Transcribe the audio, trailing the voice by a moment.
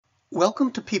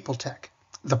Welcome to People Tech,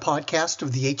 the podcast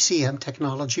of the HCM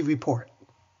Technology Report.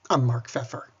 I'm Mark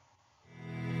Pfeffer.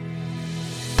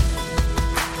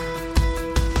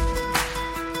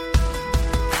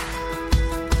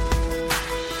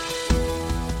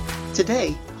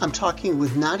 Today, I'm talking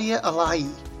with Nadia Alaee,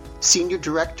 Senior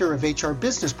Director of HR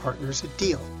Business Partners at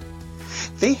Deel.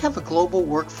 They have a global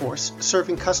workforce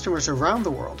serving customers around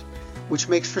the world, which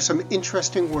makes for some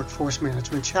interesting workforce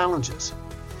management challenges.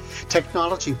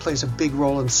 Technology plays a big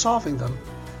role in solving them,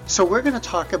 so we're going to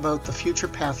talk about the future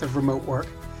path of remote work,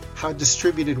 how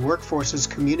distributed workforces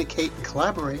communicate and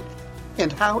collaborate,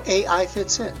 and how AI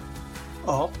fits in,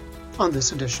 all on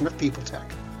this edition of People Tech.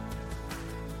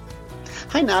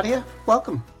 Hi Nadia,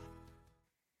 welcome.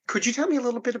 Could you tell me a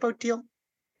little bit about Deel?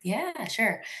 Yeah,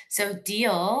 sure. So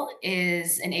Deel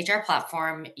is an HR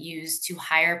platform used to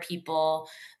hire people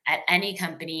at any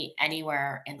company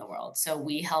anywhere in the world. So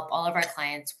we help all of our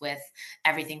clients with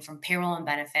everything from payroll and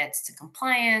benefits to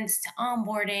compliance to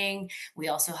onboarding. We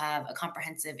also have a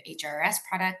comprehensive HRS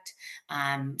product.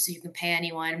 So you can pay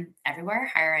anyone everywhere,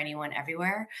 hire anyone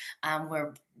everywhere.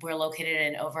 We're located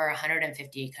in over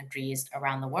 150 countries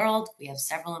around the world. We have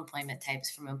several employment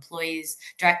types from employees,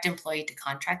 direct employee to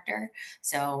contractor.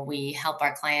 So we help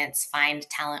our clients find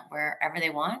talent wherever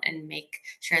they want and make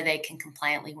sure they can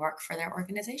compliantly work for their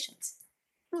organizations.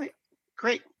 Right,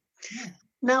 great. Yeah.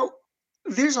 Now,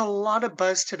 there's a lot of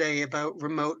buzz today about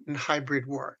remote and hybrid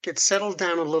work. It's settled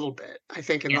down a little bit, I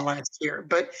think, in Yeah. the last year,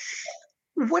 but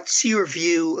what's your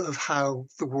view of how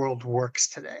the world works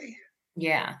today?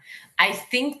 Yeah. I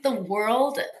think the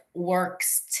world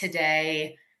works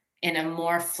today in a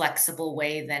more flexible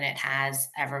way than it has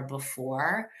ever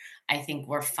before. I think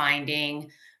we're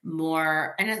finding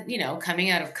more, and coming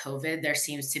out of COVID, there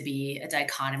seems to be a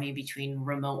dichotomy between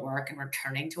remote work and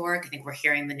returning to work. I think we're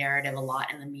hearing the narrative a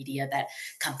lot in the media that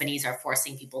companies are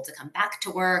forcing people to come back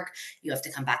to work. You have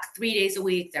to come back 3 days a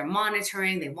week. They're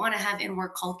monitoring, they want to have in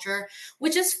work culture,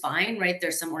 which is fine, right?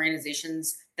 There's some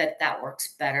organizations that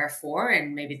works better for,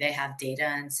 and maybe they have data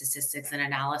and statistics and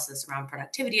analysis around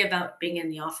productivity about being in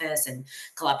the office and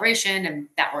collaboration, and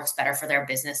that works better for their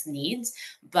business needs.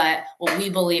 But what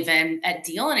we believe in at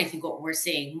Deel, and I think what we're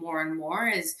seeing more and more,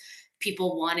 is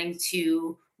people wanting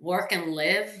to work and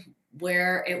live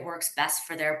where it works best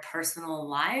for their personal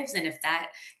lives. And if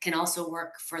that can also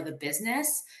work for the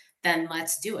business, then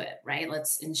let's do it, right?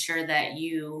 Let's ensure that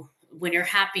when you're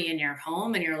happy in your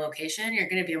home and your location, you're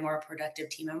going to be a more productive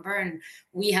team member. And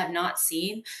we have not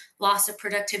seen loss of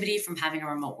productivity from having a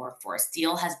remote workforce.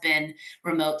 Deel has been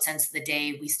remote since the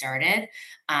day we started.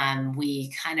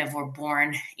 We kind of were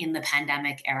born in the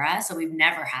pandemic era. So we've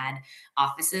never had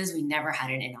offices. We never had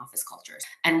an in-office culture.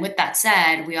 And with that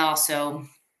said, we also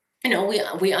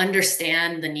we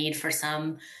understand the need for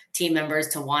some team members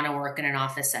to want to work in an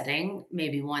office setting,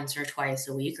 maybe once or twice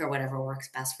a week or whatever works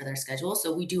best for their schedule.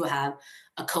 So we do have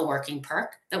a co-working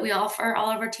perk that we offer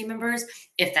all of our team members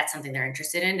if that's something they're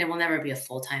interested in. It will never be a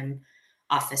full-time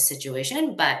office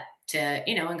situation, but to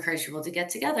encourage people to get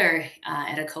together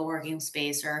at a co-working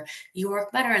space, or you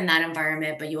work better in that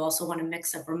environment, but you also want a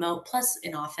mix of remote plus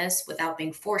in office without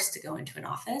being forced to go into an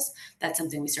office. That's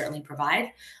something we certainly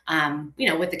provide,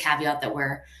 with the caveat that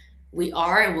we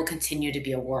are and will continue to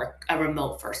be a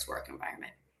remote first work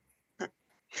environment.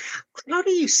 How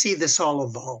do you see this all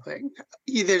evolving?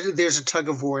 There's a tug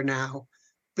of war now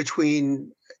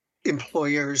between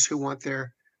employers who want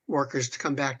their workers to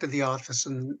come back to the office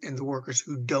and the workers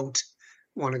who don't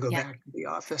want to go Yeah. back to the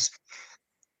office.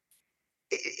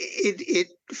 It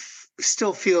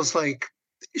still feels like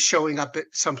showing up at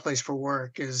someplace for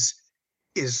work is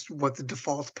what the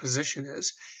default position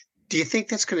is. Do you think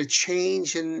that's going to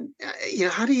change? And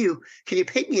how can you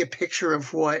paint me a picture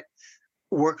of what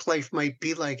work life might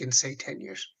be like in, say, 10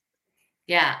 years?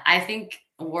 Yeah, I think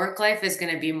work life is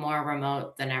going to be more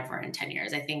remote than ever in 10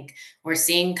 years. I think we're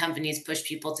seeing companies push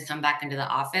people to come back into the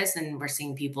office, and we're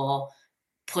seeing people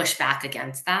push back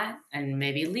against that and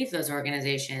maybe leave those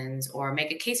organizations or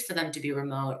make a case for them to be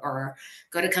remote, or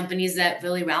go to companies that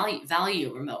really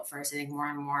value remote first. I think more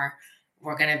and more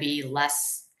we're going to be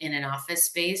less in an office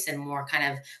space and more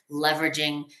kind of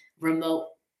leveraging remote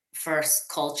first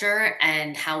culture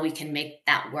and how we can make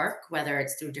that work, whether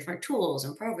it's through different tools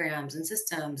and programs and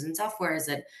systems and softwares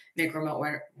that make remote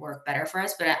work better for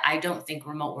us. But I don't think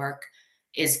remote work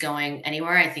is going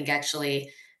anywhere. I think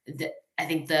actually, I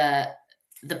think the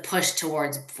push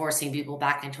towards forcing people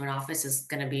back into an office is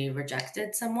going to be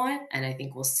rejected somewhat. And I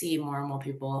think we'll see more and more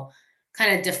people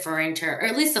kind of deferring to, or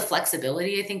at least the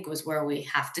flexibility, I think, was where we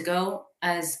have to go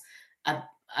as a,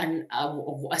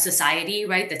 a society,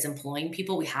 right? That's employing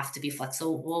people. We have to be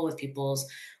flexible with people's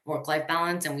work-life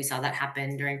balance. And we saw that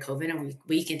happen during COVID, and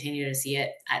we continue to see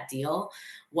it at Deel.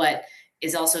 What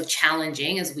is also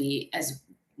challenging is we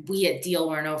at Deel,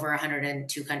 we're in over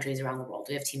 102 countries around the world.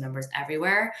 We have team members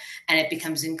everywhere, and it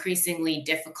becomes increasingly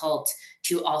difficult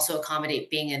to also accommodate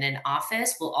being in an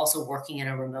office while also working in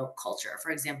a remote culture.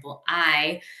 For example,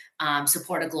 I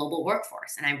support a global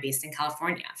workforce, and I'm based in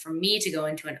California. For me to go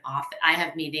into an office, I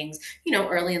have meetings,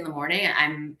 early in the morning.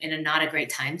 I'm in a not a great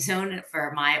time zone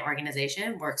for my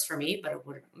organization. Works for me, but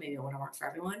maybe it wouldn't work for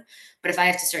everyone. But if I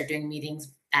have to start doing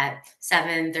meetings at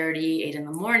 7:30, 8 in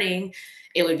the morning,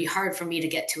 it would be hard for me to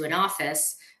get to an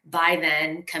office by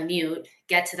then, commute,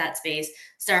 get to that space,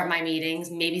 start my meetings,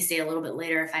 maybe stay a little bit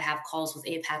later if I have calls with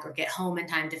APAC, or get home in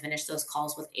time to finish those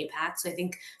calls with APAC. So I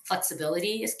think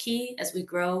flexibility is key as we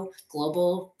grow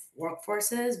global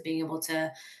workforces, being able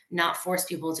to not force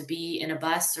people to be in a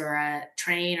bus or a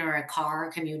train or a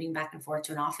car commuting back and forth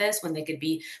to an office when they could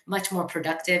be much more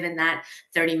productive in that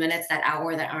 30 minutes, that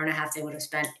hour, that hour and a half they would have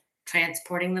spent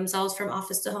transporting themselves from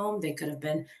office to home. They could have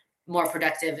been more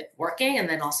productive working, and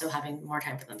then also having more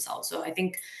time for themselves. So I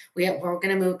think we're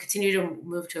going to continue to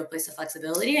move to a place of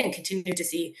flexibility, and continue to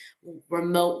see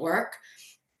remote work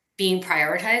being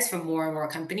prioritized for more and more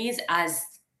companies as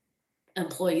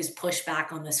employees push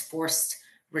back on this forced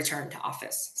return to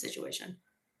office situation.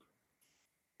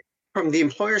 From the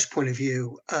employer's point of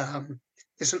view,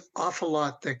 there's an awful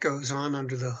lot that goes on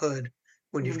under the hood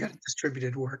when you've got a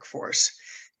distributed workforce.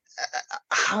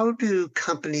 How do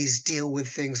companies deal with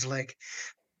things like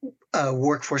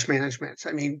workforce management?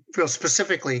 I mean, real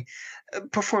specifically,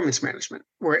 performance management,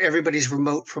 where everybody's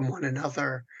remote from one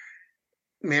another,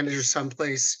 manager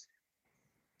someplace,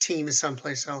 team is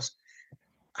someplace else.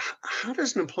 How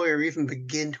does an employer even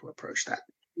begin to approach that?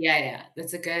 Yeah.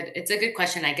 It's a good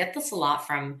question. I get this a lot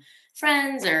from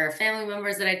friends or family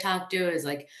members that I talk to, is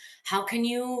like, how can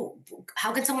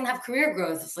someone have career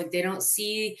growth if, like, they don't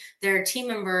see their team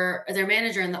member or their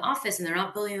manager in the office, and they're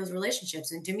not building those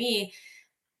relationships? And to me,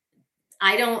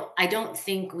 I don't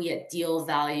think we at Deal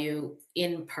value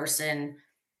in-person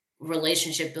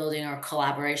relationship building or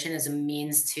collaboration as a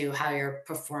means to how you're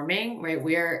performing, right?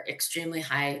 We're extremely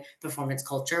high performance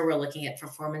culture. We're looking at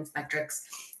performance metrics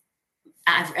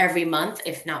every month,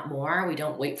 if not more. We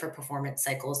don't wait for performance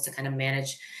cycles to kind of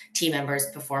manage team members'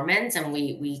 performance, and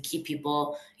we keep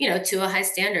people, to a high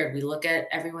standard. We look at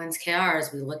everyone's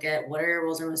KRs. We look at what are your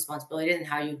roles and responsibilities, and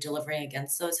how you're delivering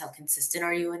against those. How consistent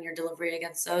are you in your delivery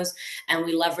against those? And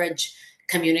we leverage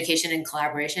communication and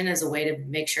collaboration as a way to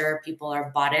make sure people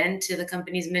are bought into the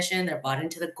company's mission. They're bought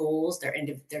into the goals, their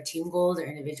team goals, their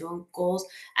individual goals,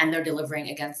 and they're delivering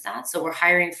against that. So we're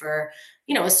hiring for,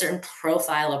 a certain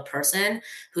profile of person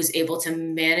who's able to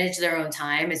manage their own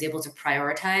time, is able to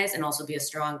prioritize, and also be a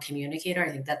strong communicator. I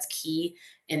think that's key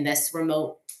in this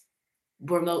remote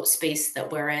space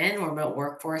that we're in, remote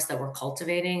workforce that we're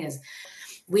cultivating. Is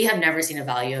we have never seen a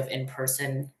value of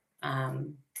in-person,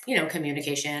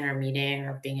 communication or meeting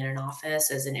or being in an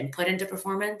office as an input into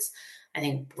performance. I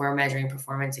think we're measuring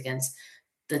performance against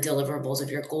the deliverables of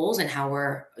your goals, and how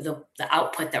we're the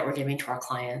output that we're giving to our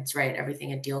clients, right?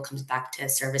 Everything at Deal comes back to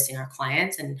servicing our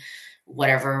clients, and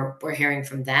whatever we're hearing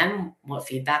from them, what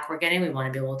feedback we're getting, we want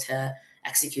to be able to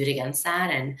execute against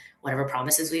that. And whatever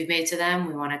promises we've made to them,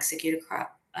 we want to execute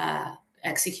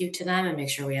to them, and make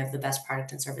sure we have the best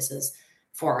product and services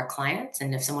for our clients.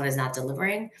 And if someone is not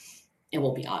delivering, it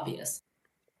will be obvious.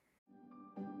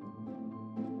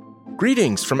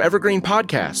 Greetings from Evergreen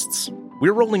Podcasts.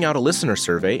 We're rolling out a listener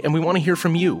survey, and we want to hear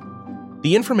from you.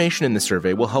 The information in the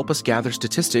survey will help us gather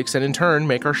statistics and in turn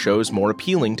make our shows more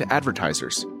appealing to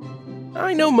advertisers.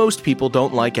 I know most people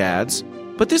don't like ads,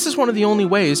 but this is one of the only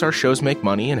ways our shows make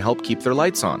money and help keep their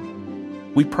lights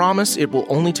on. We promise it will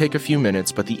only take a few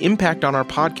minutes, but the impact on our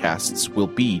podcasts will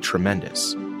be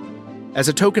tremendous. As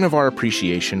a token of our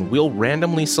appreciation, we'll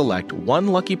randomly select one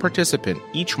lucky participant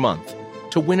each month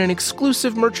to win an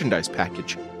exclusive merchandise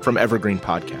package from Evergreen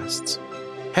Podcasts.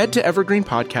 Head to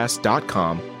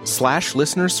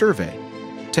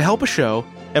evergreenpodcast.com/listenersurvey to help a show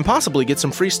and possibly get some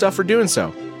free stuff for doing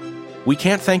so. We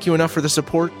can't thank you enough for the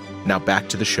support. Now back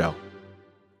to the show.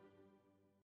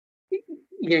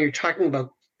 You're talking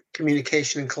about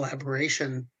communication and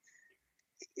collaboration.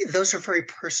 Those are very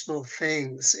personal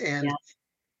things. And,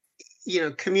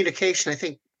 communication, I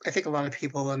think a lot of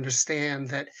people understand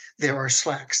that there are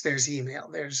Slacks, there's email,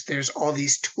 there's all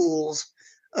these tools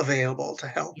available to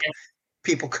help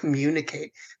people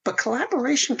communicate. But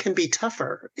collaboration can be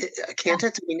tougher, can't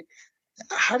it? I mean,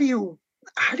 how do you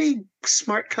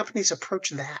smart companies approach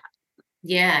that?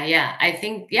 Yeah. I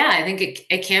think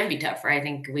it can be tougher. I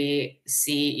think we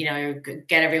see, you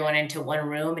get everyone into one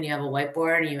room and you have a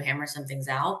whiteboard and you hammer some things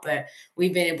out, but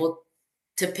we've been able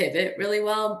to pivot really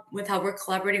well with how we're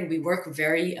collaborating. We work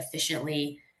very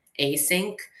efficiently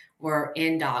async. We're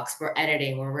in docs, we're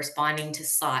editing, we're responding to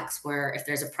Slacks, where if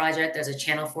there's a project, there's a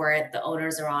channel for it, the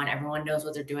owners are on, everyone knows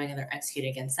what they're doing and they're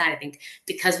executing against that. I think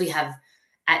because we have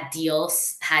at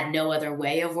Deals had no other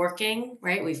way of working,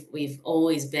 right? We've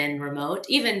always been remote,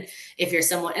 even if you're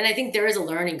someone, and I think there is a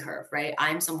learning curve, right?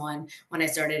 I'm someone when I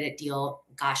started at Deal,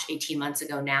 gosh, 18 months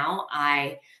ago now,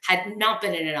 I had not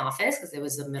been in an office because it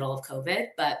was the middle of COVID,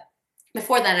 but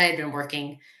before that I had been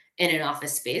working in an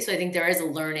office space. So I think there is a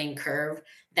learning curve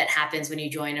that happens when you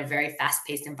join a very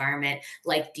fast-paced environment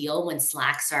like Deal when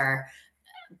Slacks are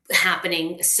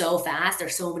happening so fast.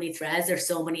 There's so many threads, there's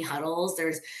so many huddles,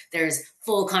 there's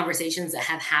full conversations that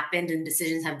have happened and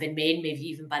decisions have been made, maybe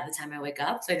even by the time I wake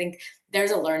up. So I think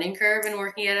there's a learning curve in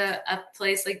working at a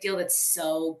place like Deal that's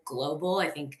so global. I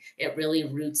think it really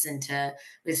roots into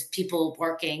with people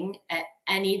working at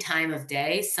any time of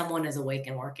day, someone is awake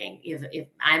and working. If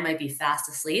I might be fast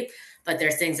asleep, but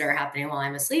there's things that are happening while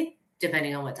I'm asleep,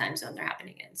 depending on what time zone they're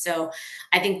happening in. So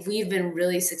I think we've been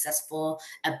really successful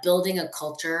at building a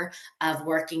culture of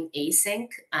working async.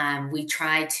 We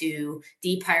try to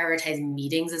deprioritize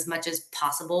meetings as much as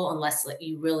possible, unless like,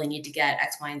 you really need to get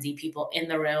X, Y, and Z people in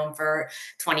the room for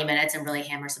 20 minutes and really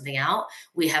hammer something out.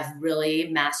 We have really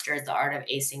mastered the art of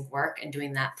async work and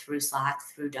doing that through Slack,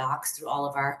 through Docs, through all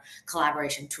of our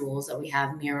collaboration tools that we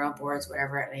have, Miro boards,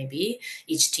 whatever it may be.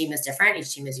 Each team is different.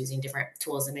 Each team is using different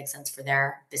tools that make sense for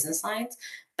their business lines.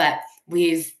 But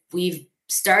we've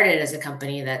started as a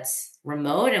company that's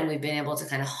remote and we've been able to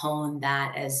kind of hone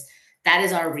that as that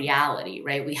is our reality,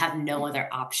 right? We have no other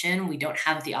option. We don't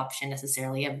have the option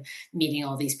necessarily of meeting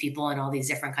all these people in all these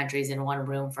different countries in one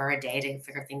room for a day to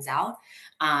figure things out.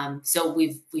 So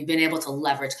we've been able to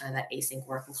leverage kind of that async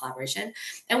work and collaboration.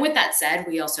 And with that said,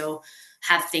 we also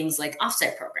have things like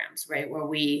offsite programs, right? Where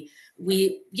we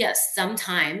yes,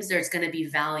 sometimes there's going to be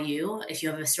value if you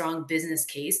have a strong business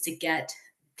case to get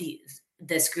the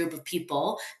this group of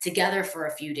people together for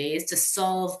a few days to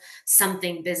solve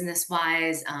something business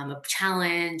wise, a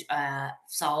challenge,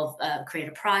 create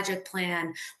a project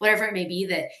plan, whatever it may be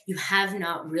that you have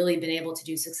not really been able to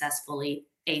do successfully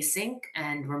async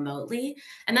and remotely.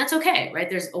 And that's okay, right?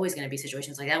 There's always going to be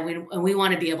situations like that. We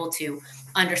want to be able to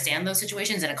understand those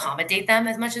situations and accommodate them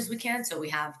as much as we can. So we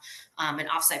have an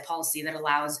offsite policy that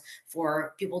allows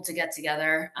for people to get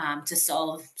together to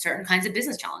solve certain kinds of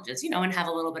business challenges, and have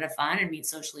a little bit of fun and meet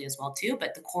socially as well too.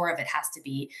 But the core of it has to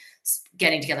be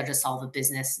getting together to solve a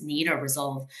business need or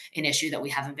resolve an issue that we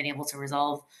haven't been able to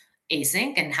resolve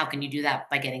async. And how can you do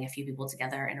that by getting a few people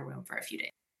together in a room for a few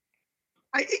days?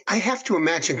 I have to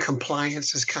imagine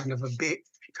compliance is kind of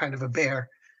a bear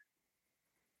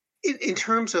in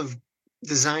terms of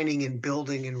designing and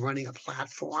building and running a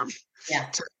platform Yeah,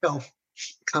 to help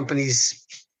companies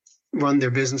run their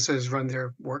businesses, run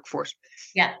their workforce.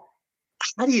 yeah,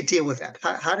 How do you deal with that?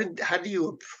 How do you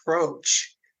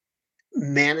approach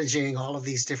managing all of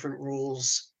these different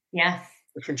rules, yeah.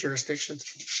 different jurisdictions?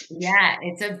 Yeah,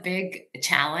 it's a big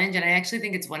challenge. And I actually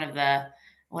think it's one of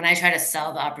when I try to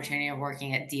sell the opportunity of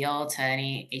working at Deal to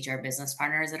any HR business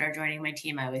partners that are joining my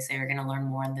team, I always say you're going to learn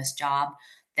more in this job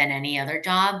than any other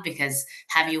job because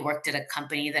have you worked at a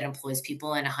company that employs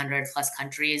people in 100 plus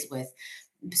countries with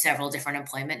several different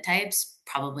employment types?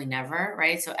 Probably never,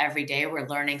 right? So every day we're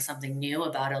learning something new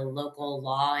about a local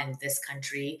law in this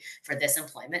country for this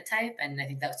employment type. And I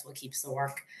think that's what keeps the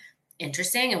work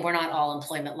interesting. And we're not all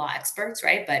employment law experts,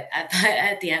 right? But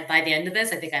at the end, by the end of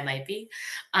this, I think I might be.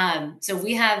 So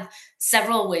we have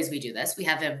several ways we do this. We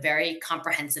have a very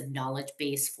comprehensive knowledge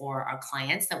base for our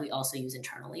clients that we also use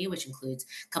internally, which includes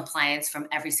compliance from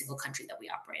every single country that we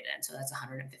operate in. So that's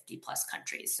 150 plus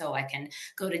countries. So I can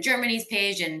go to Germany's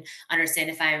page and understand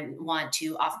if I want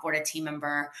to offboard a team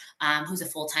member who's a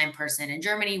full-time person in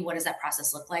Germany, what does that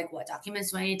process look like? What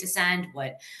documents do I need to send?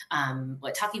 What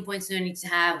talking points do I need to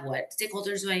have? What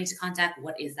stakeholders do I need to contact?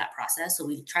 What is that process? So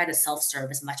we try to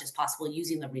self-serve as much as possible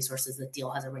using the resources that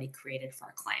Deal has already created for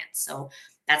our clients. So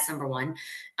that's number one.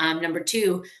 Number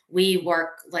two, we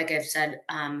work, like I've said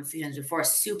a few times before,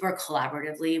 super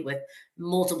collaboratively with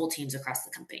multiple teams across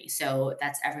the company. So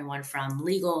that's everyone from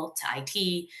legal to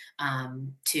IT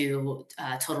to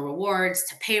total rewards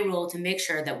to payroll to make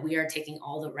sure that we are taking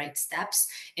all the right steps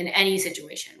in any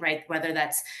situation, right? Whether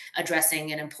that's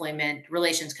addressing an employment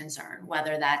relations concern,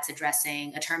 whether that's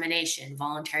addressing a termination,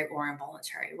 voluntary or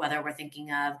involuntary, whether we're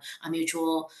thinking of a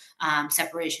mutual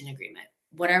separation agreement.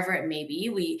 whatever it may be,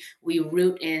 we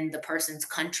root in the person's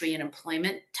country and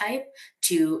employment type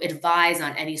to advise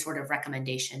on any sort of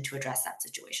recommendation to address that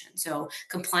situation. So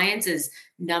compliance is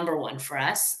number one for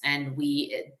us. And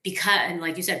and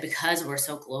like you said, because we're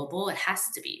so global, it has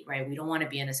to be, right? We don't want to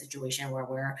be in a situation where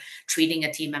we're treating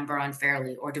a team member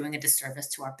unfairly or doing a disservice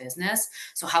to our business.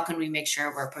 So how can we make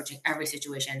sure we're approaching every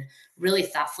situation really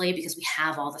thoughtfully, because we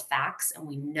have all the facts and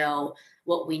we know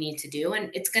what we need to do.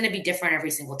 And it's going to be different every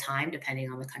single time,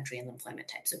 depending on the country and the employment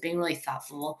type. So being really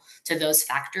thoughtful to those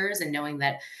factors and knowing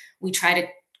that we try to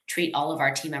treat all of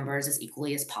our team members as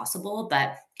equally as possible.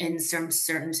 But in some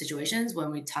certain situations,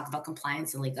 when we talk about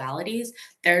compliance and legalities,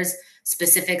 there's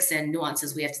specifics and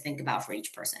nuances we have to think about for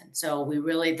each person. So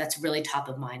that's really top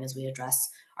of mind as we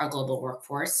address our global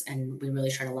workforce. And we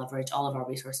really try to leverage all of our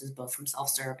resources, both from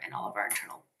self-serve and all of our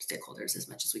internal stakeholders, as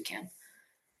much as we can.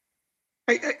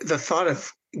 The thought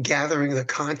of gathering the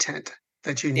content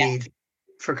that you Yeah. need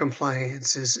for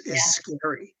compliance is Yeah.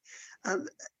 scary. Um,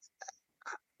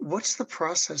 what's the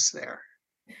process there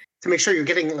to make sure you're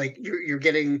getting you're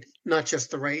getting not just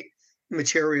the right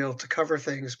material to cover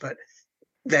things, but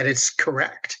that it's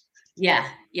correct? Yeah,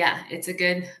 yeah, it's a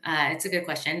good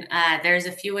question. There's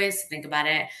a few ways to think about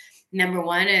it. Number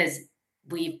one is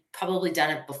we've probably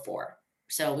done it before,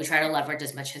 so we try to leverage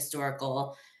as much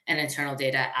historical and internal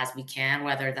data as we can,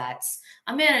 whether that's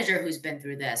a manager who's been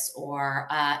through this or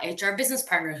HR business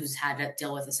partner who's had to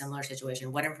deal with a similar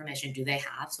situation. What information do they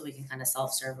have so we can kind of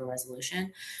self-serve a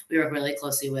resolution? We work really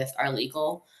closely with our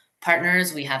legal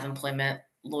partners. We have employment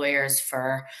lawyers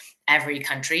for every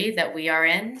country that we are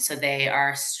in. So they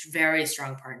are very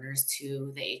strong partners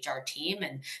to the HR team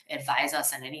and advise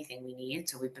us on anything we need.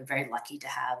 So we've been very lucky to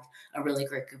have a really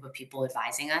great group of people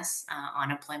advising us on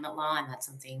employment law, and that's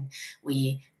something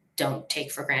we don't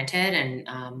take for granted.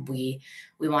 And we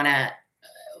want to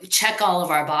check all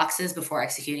of our boxes before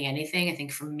executing anything. I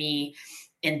think for me,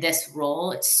 in this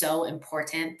role, it's so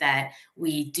important that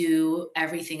we do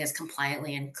everything as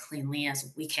compliantly and cleanly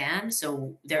as we can.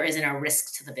 So there isn't a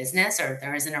risk to the business or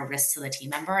there isn't a risk to the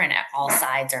team member, and all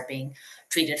sides are being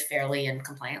treated fairly and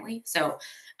compliantly. So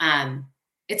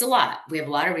it's a lot. We have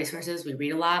a lot of resources. We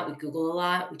read a lot. We Google a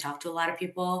lot. We talk to a lot of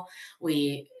people.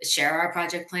 We share our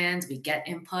project plans. We get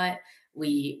input.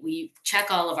 We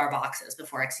check all of our boxes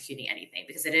before executing anything,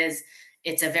 because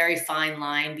it's a very fine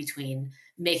line between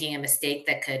making a mistake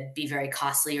that could be very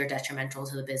costly or detrimental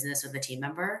to the business or the team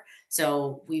member.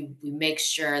 So we make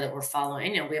sure that we're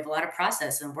following, we have a lot of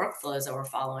process and workflows that we're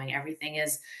following. Everything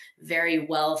is very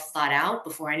well thought out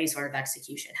before any sort of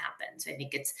execution happens. So I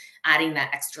think it's adding that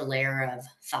extra layer of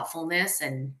thoughtfulness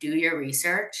and do your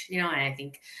research, and I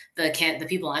think the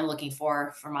people I'm looking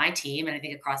for my team, and I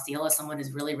think across Deel, is someone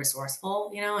who's really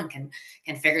resourceful, and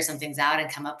can figure some things out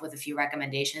and come up with a few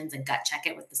recommendations and gut check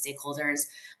it with the stakeholders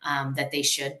that they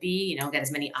should be, get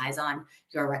as many eyes on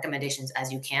your recommendations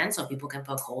as you can so people can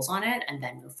poke holes on it and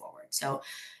then move forward. So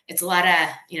it's a lot of,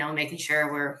 making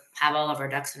sure have all of our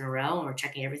ducks in a row and we're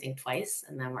checking everything twice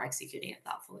and then we're executing it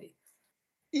thoughtfully.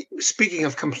 Speaking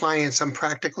of compliance, I'm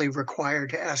practically required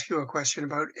to ask you a question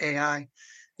about AI.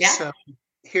 Yeah. So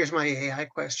here's my AI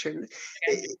question.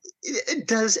 Okay.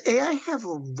 Does AI have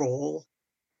a role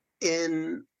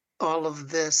in all of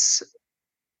this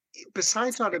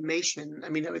besides automation? I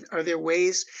mean, are there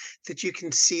ways that you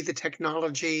can see the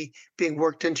technology being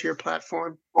worked into your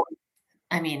platform?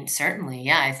 I mean, certainly.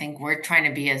 Yeah. I think we're trying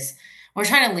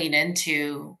to lean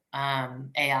into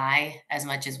AI as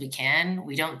much as we can.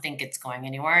 We don't think it's going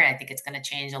anywhere. I think it's going to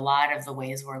change a lot of the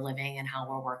ways we're living and how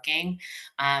we're working.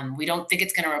 We don't think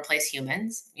it's going to replace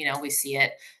humans. We see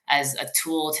it as a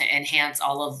tool to enhance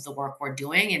all of the work we're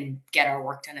doing and get our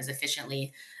work done as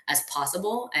efficiently as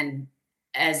possible. And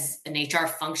as an HR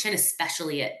function,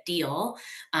 especially at Deel,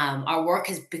 our work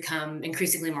has become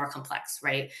increasingly more complex,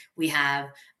 right? We have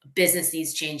business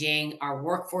needs changing, our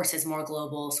workforce is more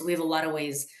global. So we have a lot of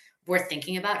ways we're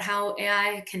thinking about how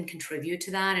AI can contribute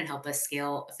to that and help us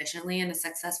scale efficiently and as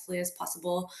successfully as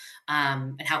possible.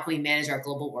 And how can we manage our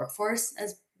global workforce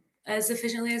as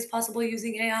efficiently as possible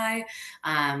using AI?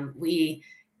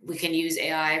 We can use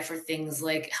AI for things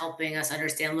like helping us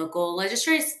understand local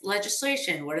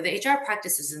legislation. What are the HR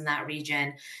practices in that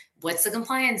region? What's the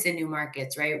compliance in new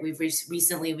markets, right?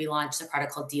 Recently we launched a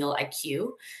product called Deel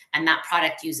IQ, and that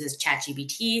product uses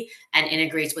ChatGPT and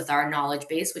integrates with our knowledge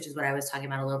base, which is what I was talking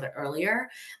about a little bit earlier.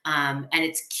 And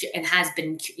has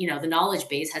been, the knowledge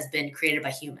base has been created by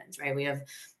humans, right? We have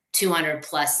 200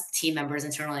 plus team members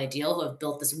internally at Deel who have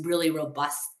built this really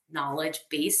robust knowledge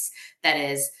base that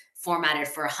is formatted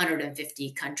for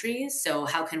 150 countries. So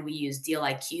how can we use Deel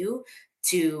IQ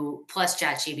plus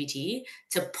ChatGPT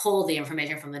to pull the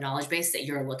information from the knowledge base that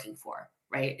you're looking for,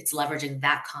 right? It's leveraging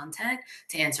that content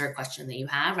to answer a question that you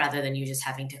have rather than you just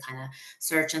having to kind of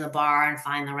search in the bar and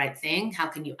find the right thing. How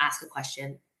can you ask a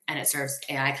question and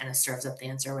AI kind of serves up the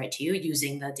answer right to you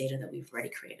using the data that we've already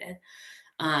created.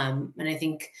 And I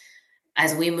think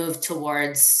as we move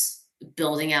towards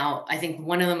building out, I think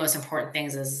one of the most important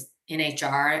things is in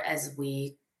HR, as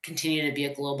we continue to be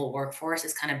a global workforce,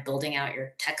 is kind of building out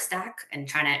your tech stack and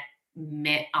trying to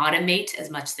automate as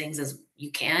much things as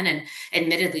you can. And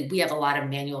admittedly, we have a lot of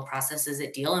manual processes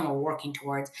at Deel, and we're working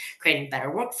towards creating better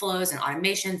workflows and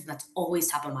automations. And that's always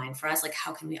top of mind for us. Like,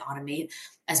 how can we automate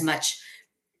as much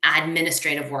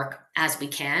administrative work as we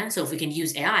can? So if we can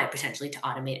use AI potentially to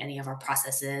automate any of our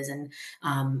processes and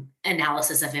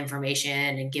analysis of information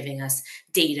and giving us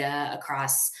data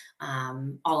across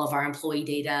all of our employee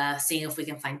data, seeing if we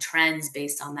can find trends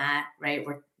based on that, right?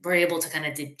 We're able to kind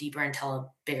of dig deeper and tell a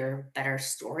bigger, better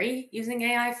story using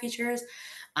AI features.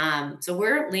 So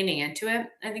we're leaning into it,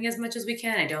 I think, as much as we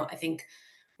can. I think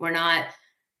we're not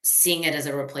seeing it as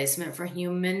a replacement for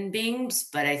human beings,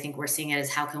 but I think we're seeing it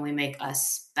as how can we make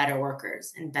us better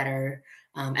workers and better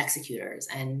executors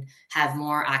and have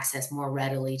more access more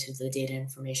readily to the data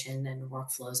information and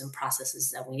workflows and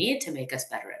processes that we need to make us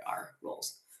better at our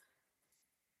roles.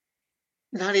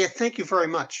 Nadia, thank you very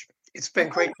much. It's been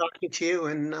great talking to you,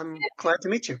 and I'm glad to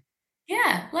meet you.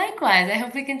 Yeah, likewise. I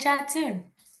hope we can chat soon.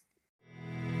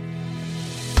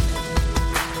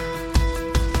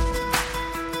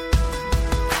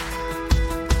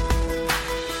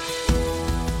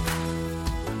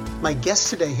 My guest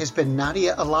today has been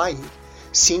Nadia Alaee,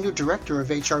 Senior Director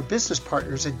of HR Business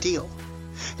Partners at Deel.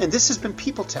 And this has been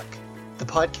People Tech, the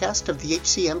podcast of the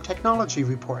HCM Technology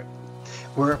Report.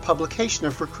 We're a publication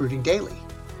of Recruiting Daily.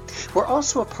 We're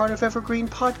also a part of Evergreen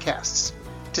Podcasts.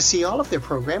 To see all of their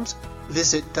programs,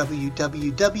 visit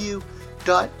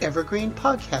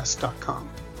www.evergreenpodcast.com.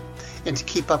 And to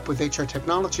keep up with HR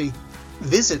technology,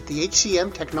 visit the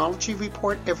HCM Technology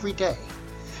Report every day.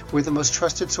 We're the most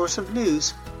trusted source of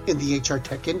news in the HR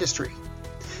tech industry.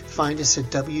 Find us at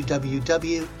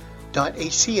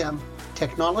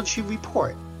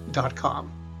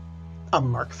www.hcmtechnologyreport.com. I'm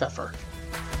Mark Pfeffer.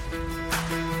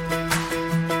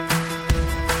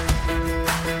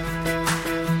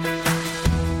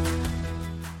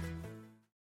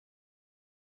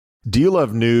 Do you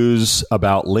love news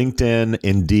about LinkedIn,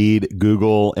 Indeed,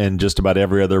 Google, and just about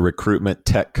every other recruitment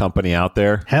tech company out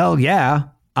there? Hell yeah.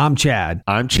 I'm Chad.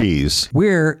 I'm Cheese.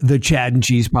 We're the Chad and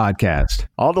Cheese Podcast.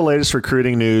 All the latest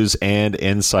recruiting news and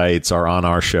insights are on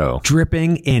our show.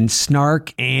 Dripping in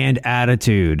snark and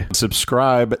attitude.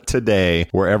 Subscribe today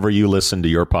wherever you listen to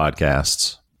your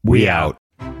podcasts. We out.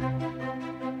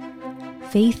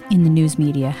 Faith in the news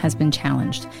media has been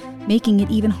challenged, making it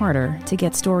even harder to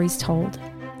get stories told.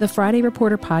 The Friday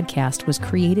Reporter podcast was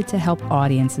created to help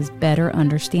audiences better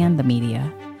understand the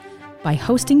media by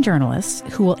hosting journalists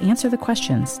who will answer the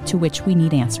questions to which we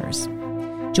need answers.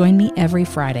 Join me every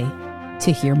Friday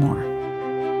to hear more.